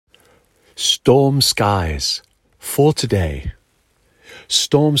Storm skies for today.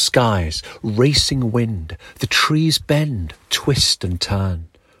 Storm skies, racing wind, the trees bend, twist and turn.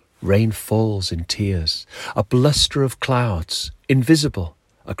 Rain falls in tears, a bluster of clouds, invisible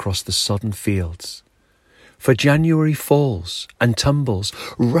across the sodden fields. For January falls and tumbles,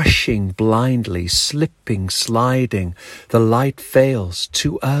 rushing blindly, slipping, sliding. The light fails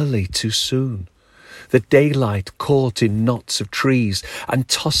too early, too soon. The daylight caught in knots of trees and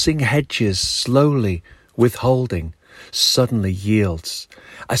tossing hedges slowly withholding, suddenly yields.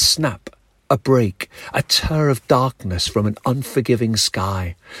 A snap, a break, a tear of darkness from an unforgiving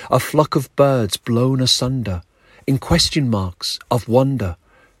sky, a flock of birds blown asunder, in question marks of wonder,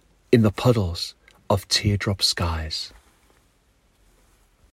 in the puddles of teardrop skies.